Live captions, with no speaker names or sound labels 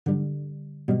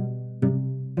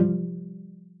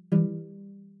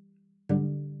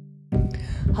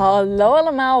Hallo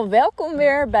allemaal, welkom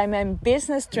weer bij mijn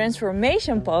Business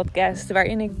Transformation Podcast,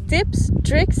 waarin ik tips,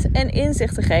 tricks en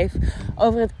inzichten geef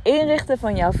over het inrichten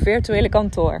van jouw virtuele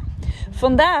kantoor.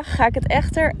 Vandaag ga ik het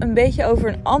echter een beetje over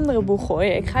een andere boeg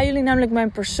gooien. Ik ga jullie namelijk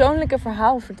mijn persoonlijke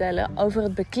verhaal vertellen over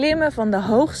het beklimmen van de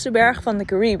hoogste berg van de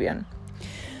Caribbean.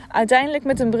 Uiteindelijk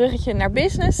met een bruggetje naar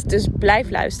business, dus blijf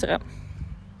luisteren.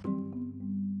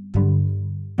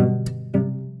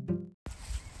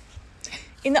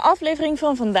 In de aflevering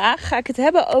van vandaag ga ik het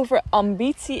hebben over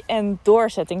ambitie en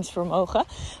doorzettingsvermogen.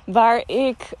 Waar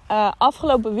ik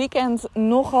afgelopen weekend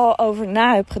nogal over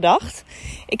na heb gedacht.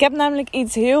 Ik heb namelijk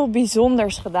iets heel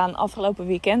bijzonders gedaan afgelopen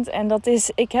weekend. En dat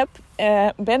is, ik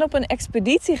ben op een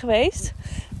expeditie geweest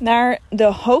naar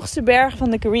de hoogste berg van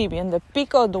de Caribbean, de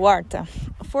Pico Duarte.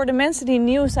 Voor de mensen die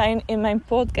nieuw zijn in mijn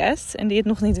podcast en die het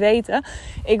nog niet weten.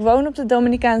 Ik woon op de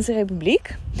Dominicaanse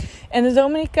Republiek. En de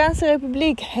Dominicaanse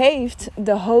Republiek heeft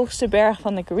de hoogste berg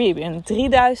van de Caribbean.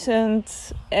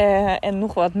 3000 en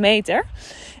nog wat meter.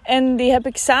 En die heb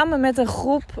ik samen met een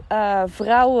groep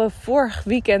vrouwen vorig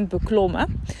weekend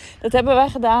beklommen. Dat hebben wij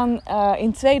gedaan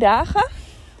in 2 dagen.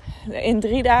 In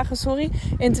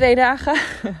 2 dagen.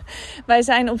 Wij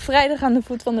zijn op vrijdag aan de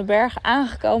voet van de berg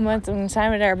aangekomen. Toen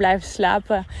zijn we daar blijven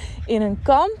slapen in een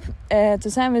kamp.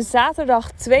 Toen zijn we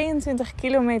zaterdag 22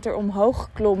 kilometer omhoog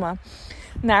geklommen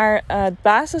naar het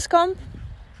basiskamp.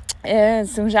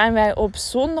 Toen zijn wij op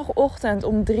zondagochtend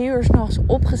om 3 uur 's nachts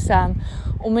opgestaan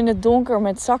om in het donker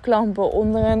met zaklampen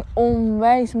onder een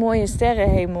onwijs mooie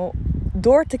sterrenhemel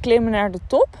door te klimmen naar de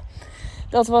top.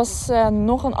 Dat was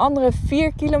nog een andere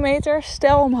 4 kilometer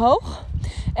steil omhoog.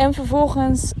 En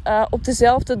vervolgens op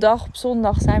dezelfde dag op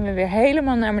zondag zijn we weer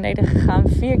helemaal naar beneden gegaan.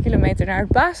 4 kilometer naar het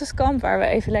basiskamp waar we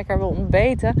even lekker wilden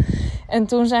ontbeten. En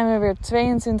toen zijn we weer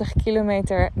 22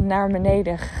 kilometer naar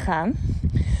beneden gegaan.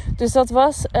 Dus dat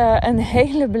was een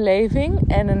hele beleving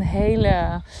en een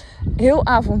heel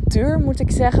avontuur moet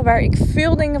ik zeggen. Waar ik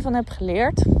veel dingen van heb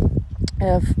geleerd.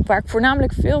 Waar ik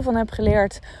voornamelijk veel van heb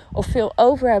geleerd of veel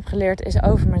over heb geleerd is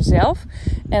over mezelf.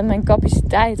 En mijn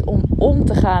capaciteit om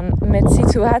te gaan met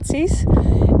situaties.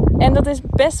 En dat is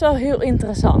best wel heel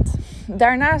interessant.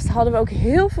 Daarnaast hadden we ook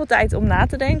heel veel tijd om na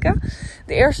te denken.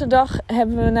 De eerste dag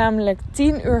hebben we namelijk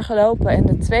 10 uur gelopen en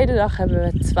de tweede dag hebben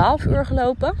we 12 uur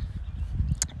gelopen.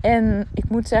 En ik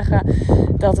moet zeggen,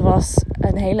 dat was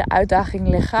een hele uitdaging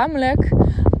lichamelijk,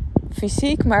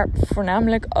 fysiek, maar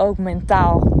voornamelijk ook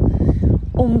mentaal.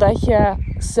 Omdat je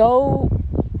zo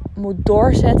moet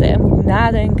doorzetten en moet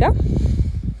nadenken.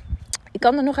 Ik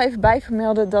kan er nog even bij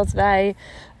vermelden dat wij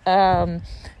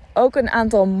ook een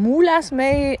aantal moela's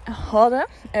mee hadden.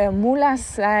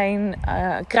 Moela's zijn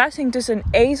kruising tussen een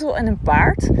ezel en een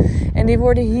paard. En die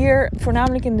worden hier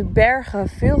voornamelijk in de bergen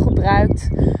veel gebruikt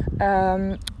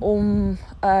om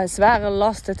zware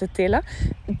lasten te tillen.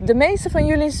 De meeste van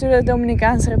jullie zullen de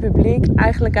Dominicaanse Republiek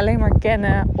eigenlijk alleen maar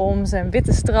kennen om zijn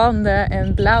witte stranden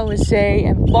en blauwe zee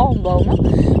en palmbomen.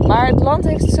 Maar het land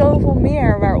heeft zoveel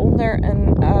meer, waaronder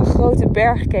een grote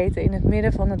bergketen in het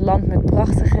midden van het land met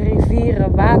prachtige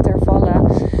rivieren,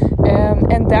 watervallen.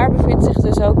 En daar bevindt zich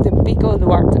dus ook de Pico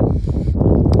Duarte.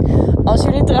 Als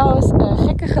jullie trouwens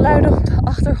gekke geluiden op de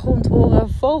achtergrond horen,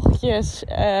 vogeltjes,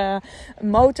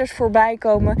 motors voorbij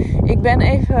komen. Ik ben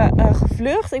even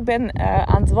gevlucht. Ik ben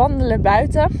aan het wandelen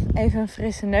buiten. Even een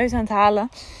frisse neus aan het halen.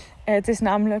 Het is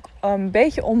namelijk een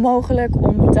beetje onmogelijk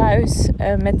om thuis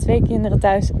met 2 kinderen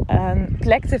thuis een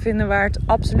plek te vinden waar het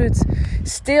absoluut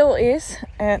stil is.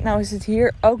 Nou is het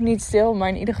hier ook niet stil, maar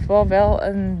in ieder geval wel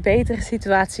een betere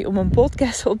situatie om een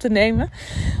podcast op te nemen.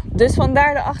 Dus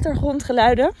vandaar de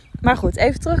achtergrondgeluiden. Maar goed,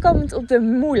 even terugkomend op de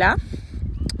moela.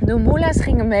 De moela's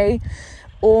gingen mee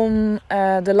om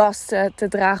de last te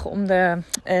dragen, om de,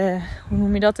 hoe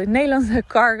noem je dat in het Nederlands, de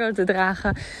cargo te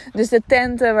dragen. Dus de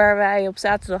tenten waar wij op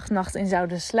zaterdagnacht in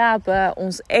zouden slapen,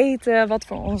 ons eten wat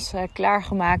voor ons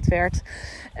klaargemaakt werd,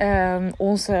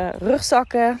 onze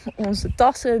rugzakken, onze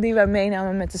tassen die wij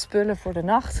meenamen met de spullen voor de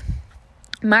nacht.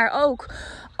 Maar ook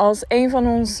als een van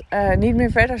ons niet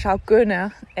meer verder zou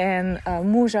kunnen en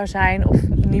moe zou zijn of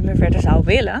niet meer verder zou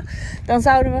willen, dan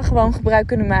zouden we gewoon gebruik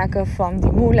kunnen maken van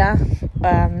die moela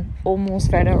om ons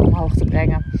verder omhoog te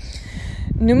brengen.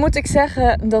 Nu moet ik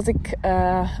zeggen dat ik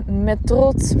met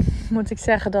trots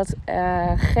dat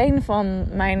geen van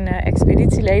mijn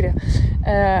expeditieleden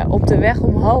op de weg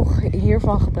omhoog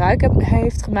hiervan gebruik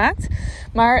heeft gemaakt.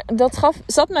 Maar dat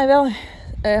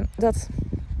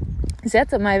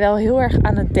zette mij wel heel erg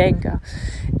aan het denken.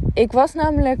 Ik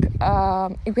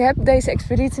heb deze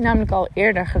expeditie namelijk al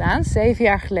eerder gedaan, 7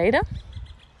 jaar geleden.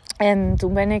 En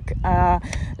toen ben ik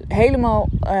helemaal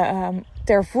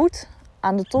ter voet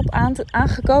aan de top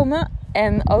aangekomen.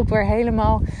 En ook weer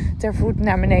helemaal ter voet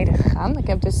naar beneden gegaan. Ik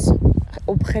heb dus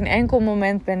op geen enkel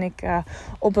moment ben ik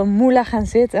op een moela gaan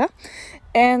zitten.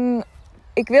 En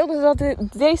ik wilde dat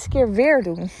deze keer weer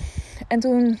doen. En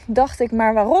toen dacht ik,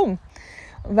 maar waarom?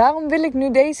 Waarom wil ik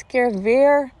nu deze keer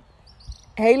weer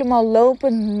helemaal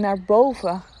lopend naar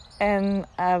boven? En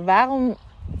waarom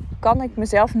kan ik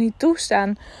mezelf niet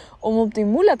toestaan om op die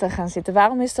moela te gaan zitten?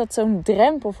 Waarom is dat zo'n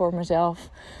drempel voor mezelf?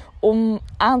 Om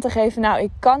aan te geven, nou,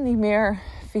 ik kan niet meer,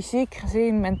 fysiek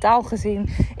gezien, mentaal gezien.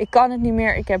 Ik kan het niet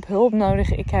meer, ik heb hulp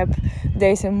nodig, ik heb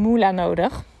deze moela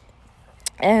nodig.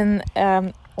 En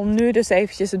om nu dus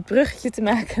eventjes het bruggetje te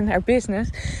maken naar business.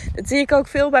 Dat zie ik ook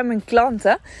veel bij mijn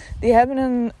klanten. Die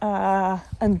hebben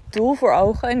een doel voor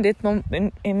ogen.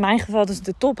 In mijn geval dus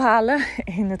de top halen.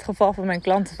 In het geval van mijn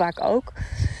klanten vaak ook.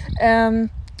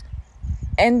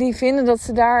 En die vinden dat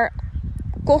ze daar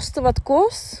koste wat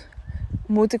kost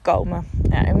moeten komen.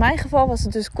 Nou, in mijn geval was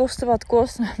het dus koste wat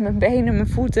kost. Mijn benen, mijn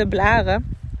voeten,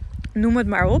 blaren. Noem het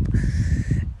maar op.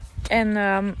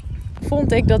 En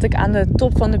vond ik dat ik aan de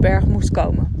top van de berg moest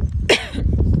komen.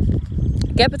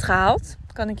 Ik heb het gehaald,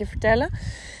 kan ik je vertellen.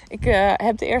 Ik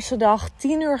heb de eerste dag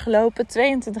 10 uur gelopen,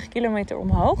 22 kilometer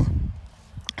omhoog.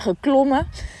 Geklommen,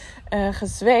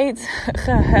 gezweet,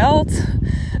 gehuild.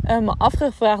 Me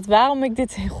afgevraagd waarom ik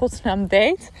dit in godsnaam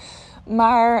deed.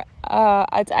 Maar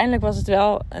uiteindelijk was het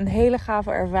wel een hele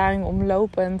gave ervaring om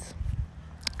lopend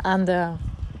aan de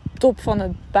top van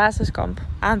het basiskamp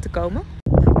aan te komen.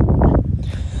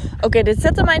 Oké, dit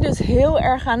zette mij dus heel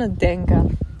erg aan het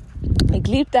denken. Ik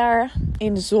liep daar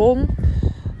in de zon.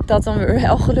 Dat dan weer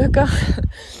wel gelukkig.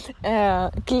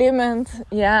 Klimmend.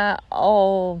 Ja,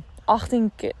 al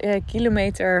 18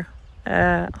 kilometer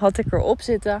had ik erop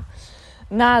zitten.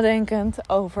 Nadenkend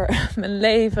over mijn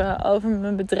leven, over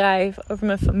mijn bedrijf, over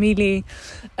mijn familie.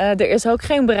 Er is ook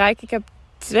geen bereik. Ik heb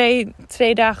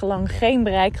twee dagen lang geen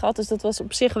bereik gehad. Dus dat was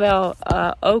op zich wel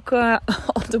ook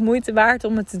de moeite waard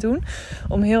om het te doen.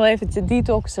 Om heel even te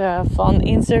detoxen van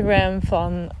Instagram,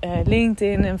 van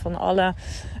LinkedIn en van alle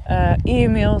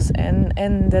e-mails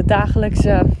en de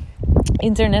dagelijkse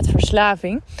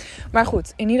internetverslaving. Maar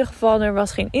goed, in ieder geval, er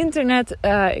was geen internet.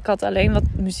 Ik had alleen wat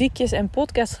muziekjes en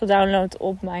podcasts gedownload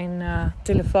op mijn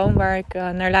telefoon waar ik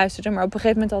naar luisterde. Maar op een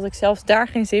gegeven moment had ik zelfs daar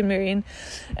geen zin meer in.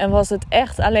 En was het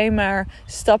echt alleen maar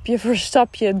stapje voor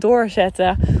stapje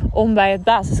doorzetten om bij het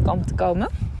basiskamp te komen.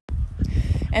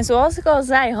 En zoals ik al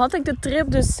zei, had ik de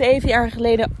trip dus 7 jaar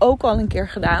geleden ook al een keer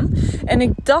gedaan. En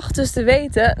ik dacht dus te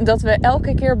weten dat we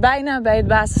elke keer bijna bij het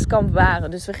basiskamp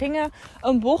waren. Dus we gingen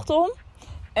een bocht om.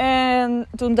 En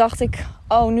toen dacht ik,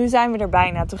 oh, nu zijn we er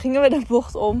bijna. Toen gingen we de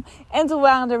bocht om. En toen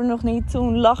waren we er nog niet.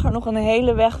 Toen lag er nog een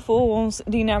hele weg voor ons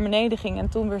die naar beneden ging. En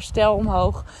toen weer steil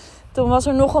omhoog. Toen was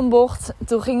er nog een bocht.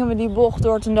 Toen gingen we die bocht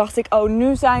door. Toen dacht ik, oh,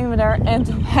 nu zijn we er. En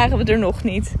toen waren we er nog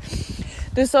niet.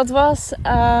 Dus dat was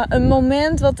een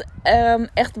moment wat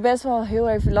echt best wel heel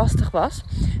even lastig was.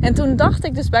 En toen dacht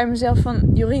ik dus bij mezelf van...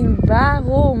 Jorien,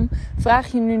 waarom vraag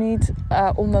je nu niet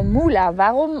om een moela?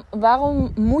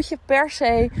 Waarom moet je per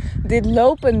se dit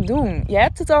lopend doen? Je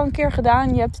hebt het al een keer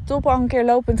gedaan. Je hebt de top al een keer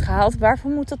lopend gehaald.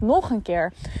 Waarvoor moet het nog een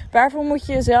keer? Waarvoor moet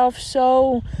je jezelf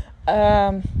zo...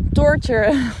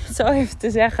 torture, zo even te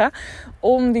zeggen,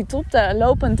 om die top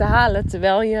lopend te halen,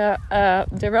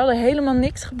 terwijl er helemaal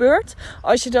niks gebeurt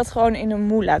als je dat gewoon in een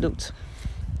moela doet.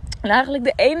 En eigenlijk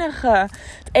het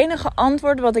enige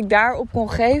antwoord wat ik daarop kon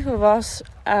geven was,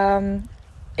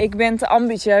 ik ben te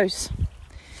ambitieus.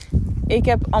 Ik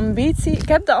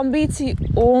heb de ambitie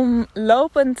om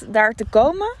lopend daar te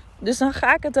komen, dus dan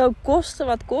ga ik het ook kosten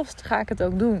wat kost, ga ik het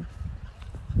ook doen.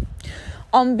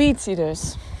 Ambitie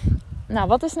dus. Nou,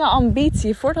 wat is nou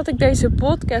ambitie? Voordat ik deze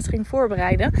podcast ging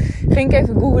voorbereiden, ging ik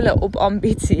even googlen op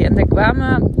ambitie. En er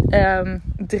kwamen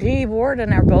 3 woorden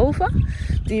naar boven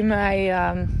die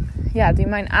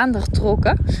mijn aandacht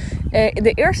trokken.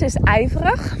 De eerste is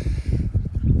ijverig.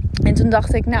 En toen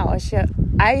dacht ik, nou, als je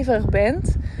ijverig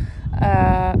bent,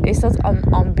 is dat een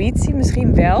ambitie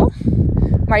misschien wel.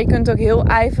 Maar je kunt ook heel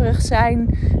ijverig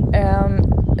zijn,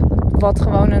 wat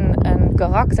gewoon een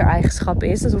karaktereigenschap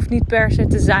is. Dat hoeft niet per se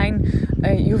te zijn.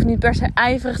 Je hoeft niet per se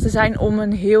ijverig te zijn om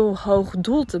een heel hoog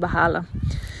doel te behalen.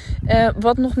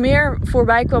 Wat nog meer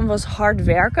voorbij kwam was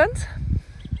hardwerkend.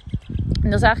 En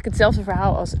dat is eigenlijk hetzelfde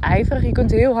verhaal als ijverig. Je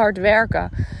kunt heel hard werken.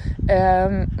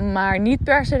 Maar niet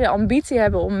per se de ambitie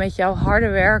hebben om met jouw harde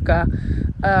werken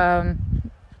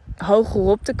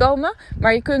hogerop te komen.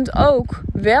 Maar je kunt ook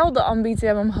wel de ambitie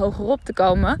hebben om hogerop te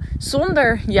komen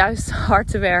zonder juist hard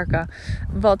te werken.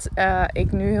 Wat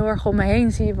ik nu heel erg om me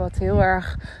heen zie. Wat heel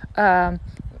erg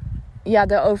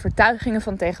de overtuigingen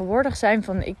van tegenwoordig zijn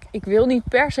van ik wil niet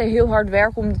per se heel hard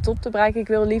werken om de top te bereiken. Ik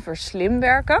wil liever slim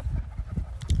werken.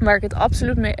 Waar ik het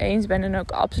absoluut mee eens ben en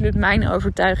ook absoluut mijn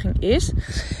overtuiging is.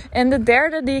 En de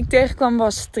derde die ik tegenkwam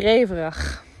was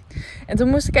streverig. En toen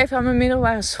moest ik even aan mijn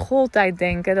middelbare schooltijd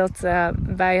denken.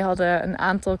 Wij hadden een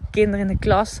aantal kinderen in de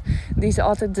klas die ze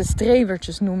altijd de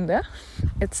strevertjes noemden.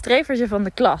 Het strevertje van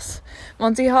de klas.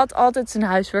 Want die had altijd zijn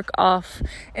huiswerk af.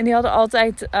 En die hadden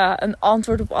altijd een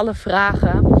antwoord op alle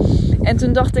vragen. En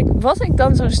toen dacht ik, was ik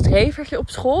dan zo'n strevertje op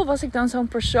school? Was ik dan zo'n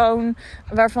persoon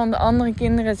waarvan de andere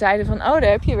kinderen zeiden van... oh,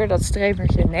 daar heb je weer dat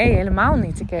strevertje. Nee, helemaal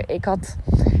niet.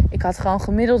 Ik had gewoon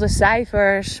gemiddelde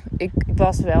cijfers. Ik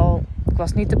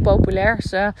was niet de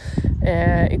populairste.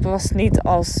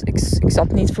 Ik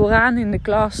zat niet vooraan in de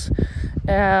klas.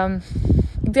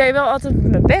 Ik deed wel altijd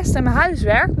mijn best en mijn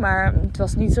huiswerk. Maar het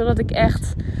was niet zo dat ik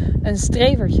echt een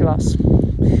strevertje was.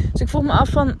 Dus ik vroeg me af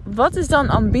van, wat is dan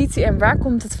ambitie en waar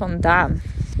komt het vandaan?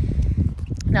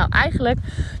 Nou, eigenlijk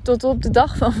tot op de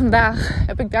dag van vandaag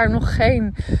heb ik daar nog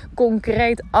geen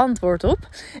concreet antwoord op.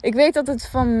 Ik weet dat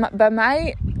het bij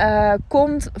mij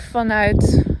komt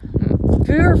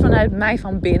puur vanuit mij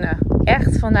van binnen.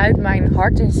 Echt vanuit mijn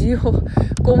hart en ziel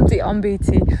komt die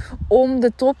ambitie om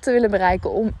de top te willen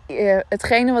bereiken. Om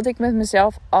hetgene wat ik met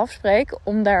mezelf afspreek,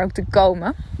 om daar ook te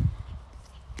komen.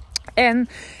 En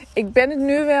ik ben het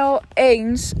nu wel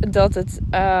eens dat het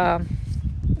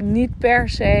niet per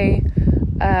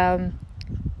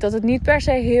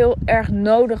se heel erg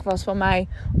nodig was van mij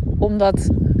om dat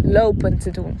lopend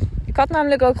te doen. Ik had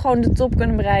namelijk ook gewoon de top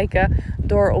kunnen bereiken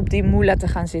door op die moela te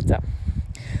gaan zitten.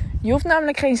 Je hoeft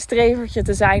namelijk geen strevertje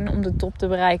te zijn om de top te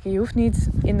bereiken. Je hoeft niet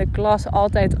in de klas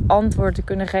altijd antwoord te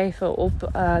kunnen geven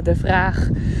op de vraag.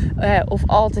 Of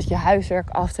altijd je huiswerk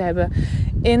af te hebben.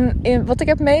 In wat ik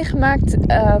heb meegemaakt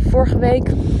vorige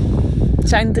week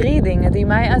zijn 3 dingen die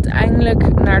mij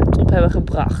uiteindelijk naar de top hebben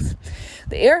gebracht.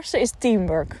 De eerste is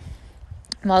teamwork.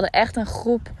 We hadden echt een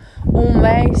groep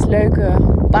onwijs leuke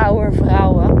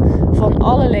powervrouwen van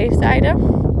alle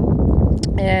leeftijden.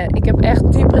 Ik heb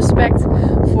echt diep respect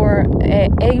voor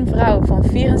één vrouw van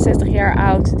 64 jaar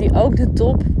oud die ook de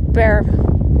top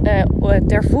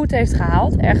ter voet heeft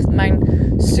gehaald. Echt mijn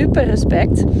super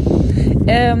respect.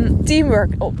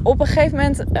 Teamwork. Op een gegeven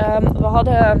moment, we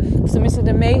hadden, of tenminste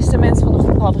de meeste mensen van de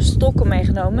groep hadden stokken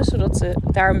meegenomen, zodat ze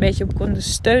daar een beetje op konden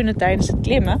steunen tijdens het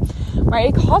klimmen. Maar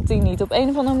ik had die niet. Op een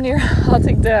of andere manier had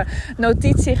ik de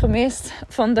notitie gemist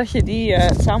van dat je die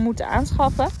zou moeten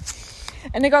aanschaffen.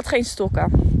 En ik had geen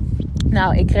stokken.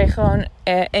 Nou, ik kreeg gewoon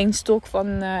 1 stok van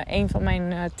een van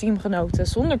mijn teamgenoten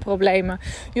zonder problemen.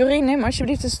 Jorien, neem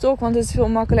alsjeblieft een stok, want het is veel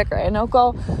makkelijker. En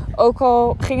ook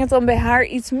al ging het dan bij haar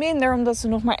iets minder, omdat ze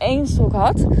nog maar 1 stok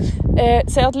had.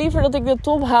 Zij had liever dat ik de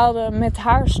top haalde met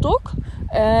haar stok,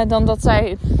 dan dat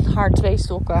zij haar 2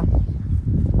 stokken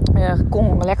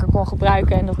lekker kon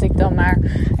gebruiken. En dat ik dan maar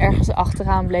ergens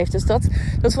achteraan bleef. Dus dat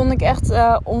vond ik echt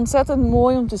ontzettend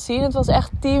mooi om te zien. Het was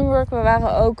echt teamwork. We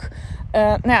waren ook...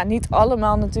 niet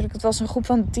allemaal natuurlijk. Het was een groep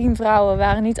van 10 vrouwen. We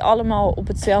waren niet allemaal op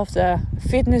hetzelfde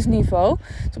fitnessniveau.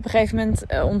 Dus op een gegeven moment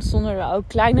ontstonden er ook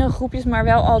kleinere groepjes. Maar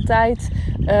wel altijd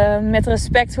met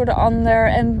respect voor de ander.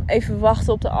 En even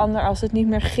wachten op de ander als het niet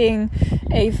meer ging.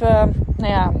 Even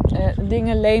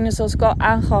dingen lenen zoals ik al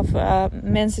aangaf.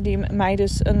 Mensen die mij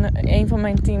dus... Een van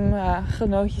mijn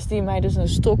teamgenootjes die mij dus een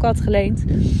stok had geleend.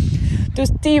 Dus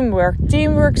teamwork.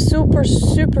 Teamwork super,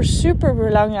 super, super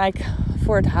belangrijk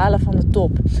voor het halen van de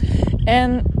top.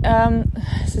 En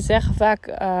ze zeggen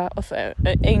vaak,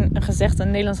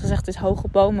 een Nederlands gezegde is: hoge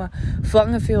bomen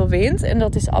vangen veel wind. En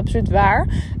dat is absoluut waar.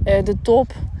 De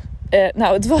top,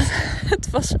 het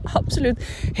was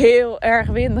absoluut heel erg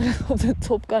winderig op de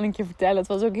top, kan ik je vertellen. Het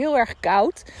was ook heel erg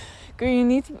koud. Kun je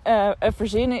niet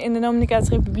verzinnen in de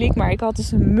Dominicaanse Republiek. Maar ik had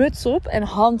dus een muts op en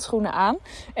handschoenen aan.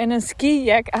 En een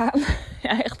skijack aan.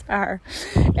 Ja, echt waar.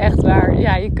 Echt waar.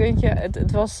 Ja,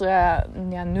 het was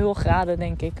 0 graden,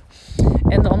 denk ik.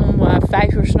 En dan om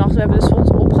 5 uur 's nachts. We hebben de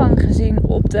zonsopgang gezien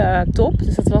op de top.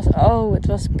 Dus het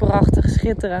was prachtig,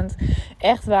 schitterend.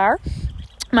 Echt waar.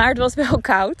 Maar het was wel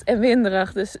koud en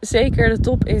winderig. Dus zeker de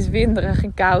top is winderig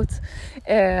en koud.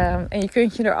 En je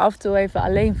kunt je er af en toe even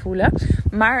alleen voelen.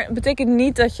 Maar het betekent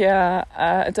niet dat je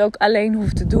het ook alleen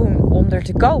hoeft te doen om er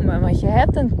te komen. Want je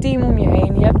hebt een team om je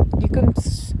heen. Je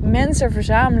kunt mensen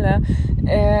verzamelen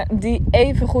die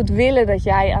even goed willen dat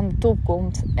jij aan de top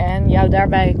komt. En jou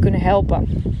daarbij kunnen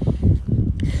helpen.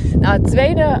 Nou, het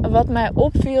tweede wat mij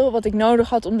opviel, wat ik nodig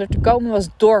had om er te komen, was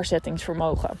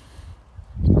doorzettingsvermogen.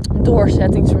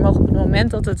 Doorzettingsvermogen op het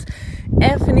moment dat het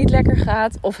even niet lekker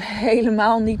gaat of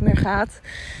helemaal niet meer gaat.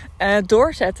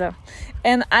 doorzetten.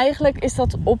 En eigenlijk is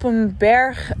dat op een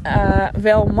berg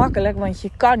wel makkelijk, want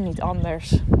je kan niet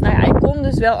anders. Nou ja, ik kon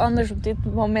dus wel anders op dit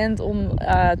moment om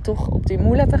toch op die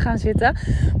moela te gaan zitten.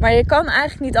 Maar je kan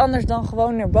eigenlijk niet anders dan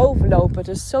gewoon naar boven lopen.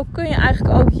 Dus zo kun je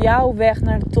eigenlijk ook jouw weg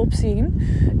naar de top zien.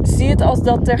 Zie het als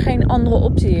dat er geen andere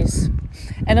optie is.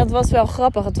 En dat was wel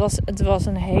grappig. Het was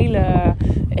een hele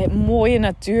mooie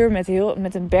natuur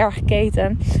met een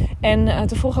bergketen. En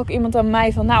toen vroeg ook iemand aan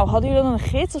mij van, nou, hadden jullie dan een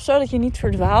gids of zo dat je niet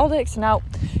verdwaalde? Ik zei, nou,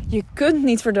 je kunt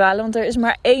niet verdwalen, want er is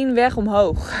maar één weg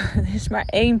omhoog. Er is maar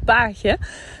één paadje.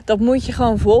 Dat moet je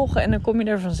gewoon volgen en dan kom je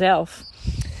er vanzelf.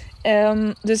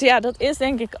 Dus ja, dat is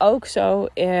denk ik ook zo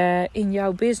in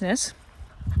jouw business.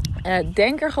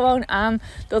 Denk er gewoon aan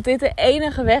dat dit de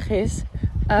enige weg is.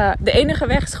 De enige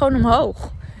weg is gewoon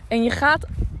omhoog. En je gaat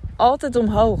altijd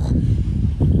omhoog.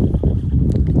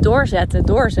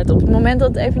 Doorzetten. Op het moment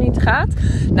dat het even niet gaat,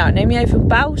 nou, neem je even een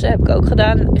pauze. Heb ik ook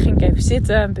gedaan. Ging ik even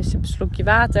zitten, een slokje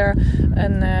water,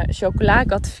 een chocola. Ik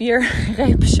had 4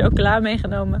 repen chocola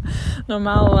meegenomen.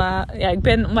 Normaal, ik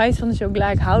ben onwijs van de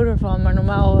chocola. Ik hou ervan. Maar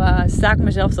normaal sta ik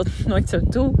mezelf dat nooit zo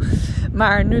toe.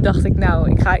 Maar nu dacht ik,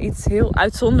 nou, ik ga iets heel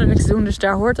uitzonderlijks doen. Dus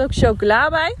daar hoort ook chocola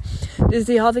bij. Dus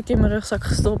die had ik in mijn rugzak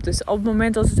gestopt. Dus op het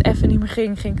moment dat het even niet meer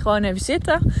ging, ging ik gewoon even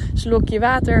zitten. Slokje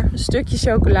water, een stukje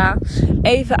chocola.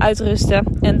 Even uitrusten.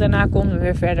 En daarna konden we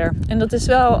weer verder. En dat is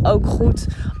wel ook goed.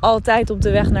 Altijd op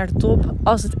de weg naar de top.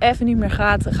 Als het even niet meer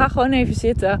gaat, ga gewoon even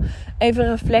zitten. Even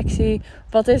reflectie.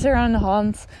 Wat is er aan de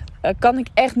hand? Kan ik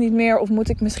echt niet meer? Of moet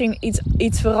ik misschien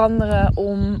iets veranderen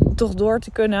om toch door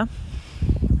te kunnen?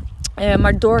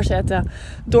 Maar doorzetten.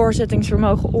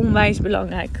 Doorzettingsvermogen, onwijs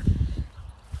belangrijk.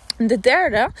 De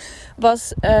derde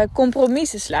was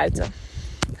compromissen sluiten.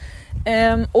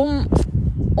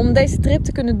 Om deze trip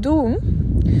te kunnen doen,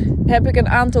 heb ik een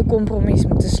aantal compromissen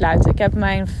moeten sluiten. Ik heb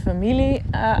mijn familie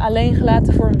alleen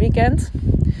gelaten voor een weekend.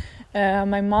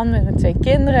 Mijn man met mijn 2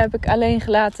 kinderen heb ik alleen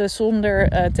gelaten zonder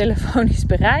telefonisch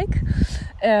bereik.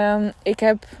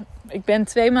 Ik ben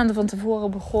 2 maanden van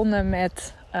tevoren begonnen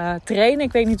met trainen.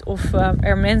 Ik weet niet of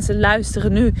er mensen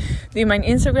luisteren nu die mijn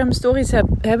Instagram stories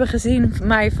hebben gezien.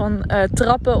 Mij van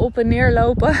trappen op en neer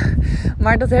lopen.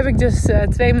 Maar dat heb ik dus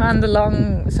 2 maanden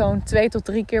lang zo'n 2 tot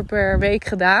 3 keer per week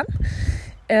gedaan.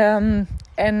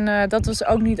 En dat was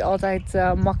ook niet altijd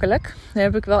makkelijk. Daar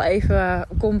heb ik wel even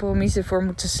compromissen voor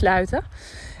moeten sluiten.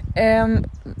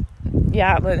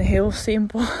 Een heel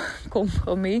simpel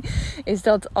compromis is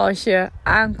dat als je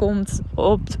aankomt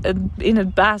in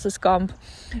het basiskamp,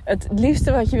 het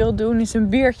liefste wat je wilt doen is een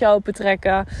biertje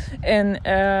opentrekken en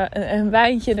een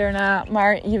wijntje daarna.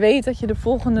 Maar je weet dat je de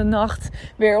volgende nacht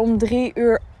weer om 3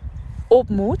 uur op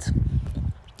moet.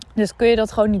 Dus kun je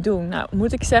dat gewoon niet doen. Nou,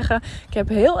 moet ik zeggen, ik heb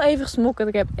heel even gesmokkeld.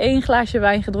 Ik heb 1 glaasje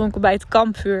wijn gedronken bij het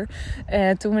kampvuur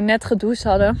toen we net gedoucht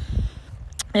hadden.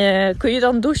 Kun je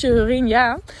dan douchen, Hurien?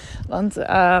 Ja. Want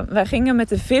wij gingen met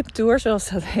de VIP-tour, zoals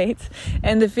dat heet.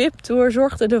 En de VIP-tour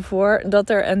zorgde ervoor dat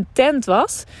er een tent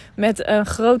was met een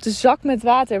grote zak met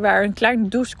water waar een klein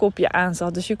douchekopje aan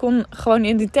zat. Dus je kon gewoon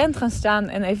in die tent gaan staan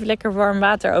en even lekker warm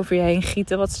water over je heen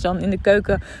gieten. Wat ze dan in de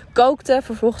keuken kookte,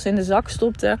 vervolgens in de zak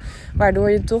stopte.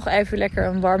 Waardoor je toch even lekker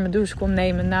een warme douche kon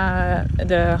nemen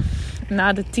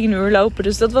na de 10 uur lopen.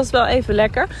 Dus dat was wel even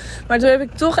lekker. Maar toen heb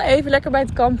ik toch even lekker bij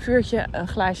het kampvuurtje een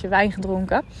glaasje wijn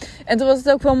gedronken. En toen was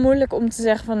het ook wel moeilijk om te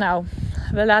zeggen van nou,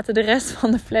 we laten de rest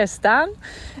van de fles staan.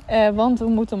 Want we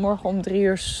moeten morgen om 3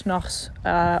 uur 's nachts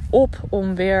op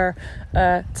om weer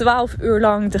 12 uur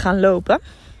lang te gaan lopen.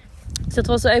 Dus dat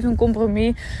was even een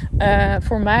compromis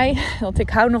voor mij. Want ik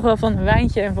hou nog wel van een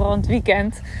wijntje en vooral in het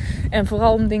weekend. En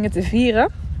vooral om dingen te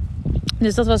vieren.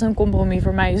 Dus dat was een compromis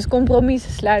voor mij. Dus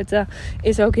compromissen sluiten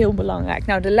is ook heel belangrijk.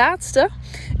 Nou, de laatste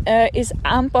is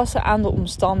aanpassen aan de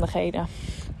omstandigheden.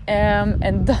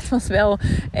 En dat was wel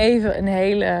even een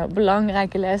hele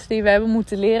belangrijke les die we hebben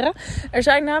moeten leren. Er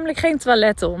zijn namelijk geen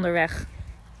toiletten onderweg.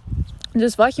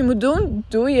 Dus wat je moet doen,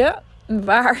 doe je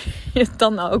waar je het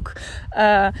dan ook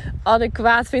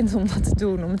adequaat vindt om dat te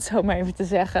doen. Om het zo maar even te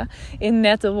zeggen. In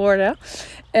nette woorden.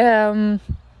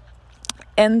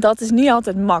 En dat is niet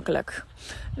altijd makkelijk.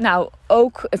 Nou,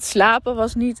 ook het slapen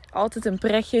was niet altijd een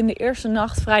pretje. In de eerste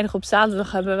nacht, vrijdag op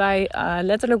zaterdag, hebben wij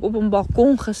letterlijk op een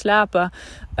balkon geslapen.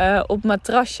 Op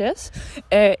matrasjes.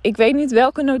 Ik weet niet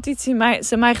welke notitie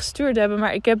ze mij gestuurd hebben.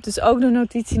 Maar ik heb dus ook de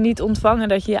notitie niet ontvangen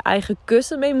dat je je eigen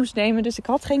kussen mee moest nemen. Dus ik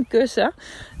had geen kussen.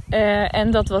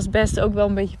 En dat was best ook wel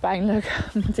een beetje pijnlijk,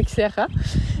 moet ik zeggen.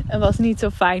 Het was niet zo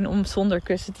fijn om zonder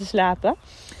kussen te slapen.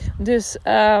 Dus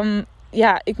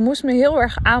ik moest me heel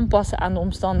erg aanpassen aan de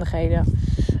omstandigheden.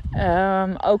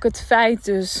 Ook het feit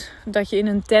dus dat je in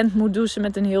een tent moet douchen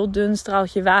met een heel dun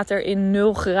straaltje water in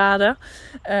 0 graden.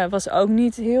 Was ook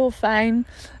niet heel fijn.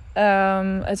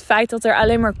 Het feit dat er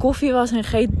alleen maar koffie was en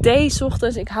geen thee 's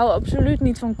ochtends. Ik hou absoluut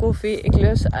niet van koffie.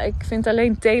 Ik vind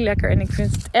alleen thee lekker. En ik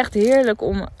vind het echt heerlijk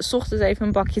om 's ochtends even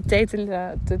een bakje thee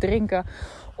te drinken.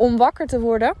 Om wakker te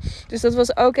worden. Dus dat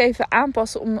was ook even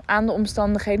aanpassen aan de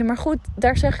omstandigheden. Maar goed,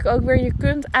 daar zeg ik ook weer. Je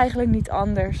kunt eigenlijk niet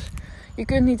anders. Je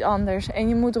kunt niet anders. En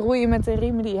je moet roeien met de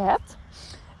riemen die je hebt.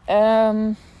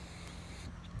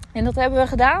 En dat hebben we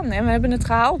gedaan. En we hebben het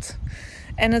gehaald.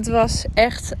 En het was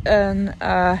echt een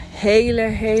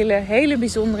hele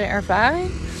bijzondere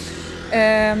ervaring.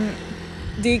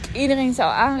 Die ik iedereen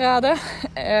zou aanraden.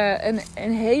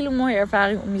 Een hele mooie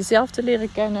ervaring om jezelf te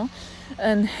leren kennen.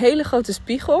 Een hele grote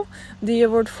spiegel die je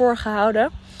wordt voorgehouden.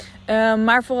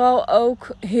 Maar vooral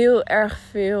ook heel erg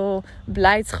veel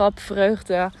blijdschap,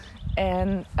 vreugde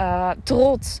en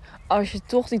trots als je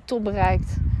toch die top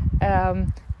bereikt.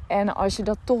 En als je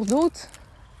dat toch doet.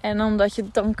 En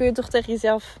dan kun je toch tegen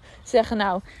jezelf zeggen,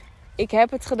 nou, ik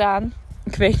heb het gedaan.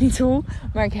 Ik weet niet hoe,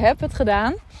 maar ik heb het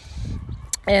gedaan.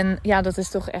 En ja, dat is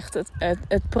toch echt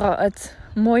het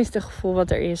mooiste gevoel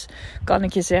wat er is, kan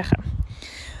ik je zeggen.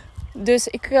 Dus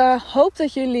ik hoop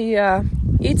dat jullie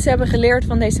iets hebben geleerd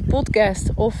van deze podcast.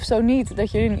 Of zo niet,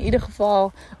 dat jullie in ieder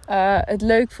geval het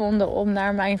leuk vonden om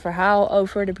naar mijn verhaal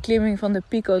over de beklimming van de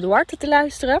Pico Duarte te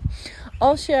luisteren.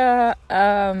 Als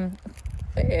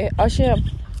je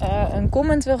een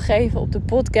comment wil geven op de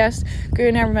podcast, kun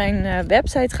je naar mijn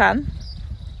website gaan.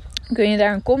 Kun je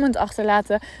daar een comment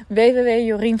achterlaten,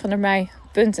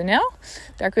 www.jorienvandermeij.nl.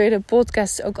 Daar kun je de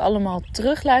podcasts ook allemaal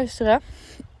terugluisteren.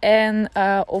 En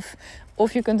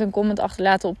of je kunt een comment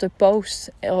achterlaten op de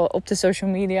post op de social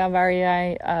media waar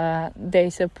jij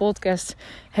deze podcast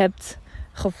hebt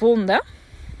gevonden.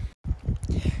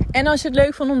 En als je het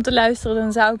leuk vond om te luisteren,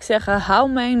 dan zou ik zeggen,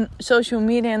 hou mijn social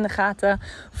media in de gaten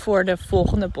voor de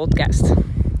volgende podcast.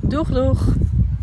 Doeg!